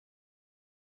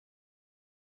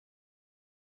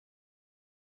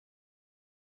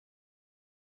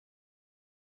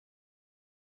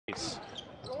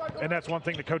And that's one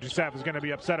thing the coaching staff is going to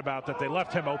be upset about, that they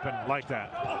left him open like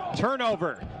that.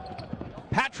 Turnover.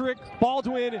 Patrick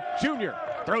Baldwin Jr.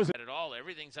 throws it. At all,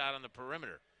 everything's out on the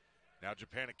perimeter. Now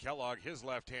Japan Kellogg, his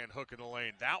left-hand hook in the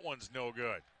lane. That one's no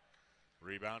good.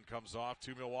 Rebound comes off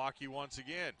to Milwaukee once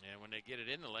again. And when they get it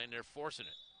in the lane, they're forcing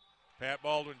it. Pat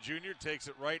Baldwin Jr. takes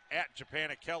it right at Japan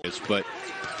Kellogg. But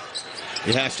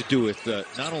it has to do with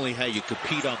not only how you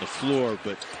compete on the floor,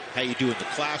 but how you do in the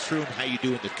classroom, how you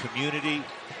do in the community.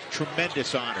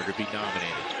 Tremendous honor to be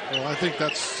nominated. Well, I think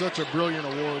that's such a brilliant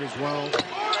award as well.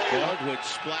 Baldwin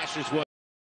splashes one.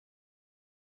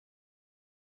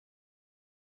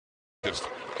 Just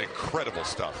incredible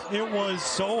stuff. It was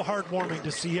so heartwarming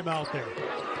to see him out there.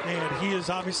 And he is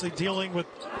obviously dealing with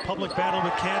public battle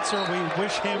with cancer. We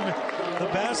wish him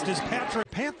the best. As Patrick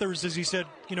Panthers, as he said,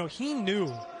 you know, he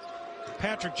knew,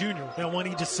 Patrick Jr., that when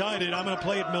he decided, I'm going to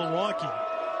play at Milwaukee,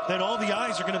 that all the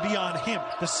eyes are going to be on him.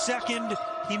 The second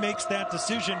he makes that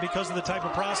decision, because of the type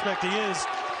of prospect he is,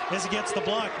 as he gets the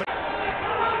block. But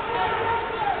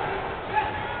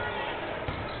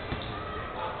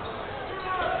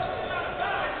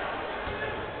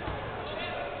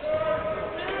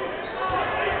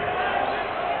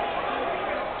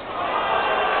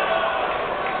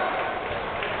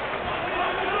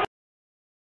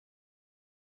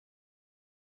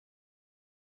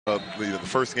the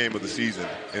first game of the season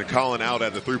and calling out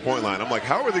at the three-point line. I'm like,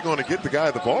 how are they going to get the guy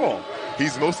the ball?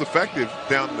 He's most effective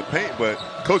down in the paint, but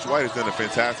Coach White has done a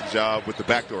fantastic job with the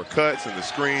backdoor cuts and the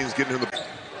screens, getting him the...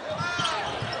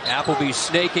 Appleby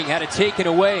snaking, had it taken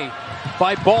away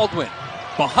by Baldwin.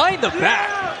 Behind the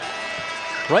back.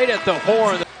 Right at the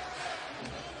horn.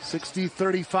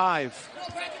 60-35.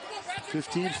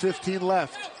 15-15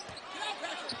 left.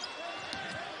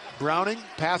 Browning,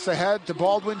 pass ahead to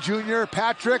Baldwin Jr.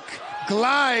 Patrick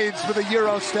glides with a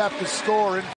Euro step to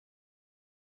score.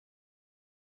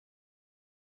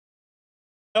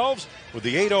 With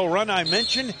the 8-0 run I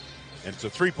mentioned, and it's a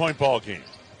three-point ball game.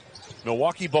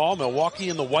 Milwaukee ball, Milwaukee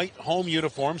in the white home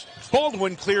uniforms.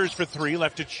 Baldwin clears for three,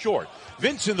 left it short.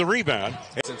 Vince in the rebound.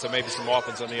 So maybe some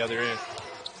offense on the other end.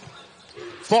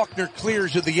 Faulkner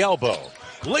clears at the elbow.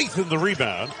 Latham the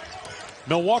rebound.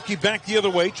 Milwaukee back the other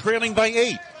way, trailing by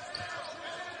 8.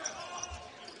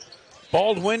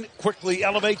 Baldwin quickly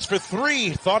elevates for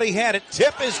three. Thought he had it.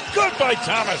 Tip is good by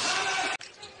Thomas.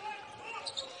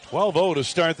 12-0 to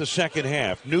start the second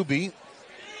half. Newby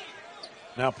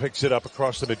now picks it up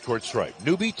across the midcourt stripe.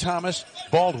 Newby, Thomas,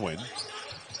 Baldwin,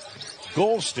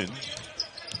 Golston.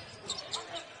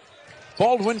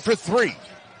 Baldwin for three.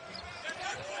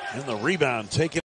 And the rebound taken.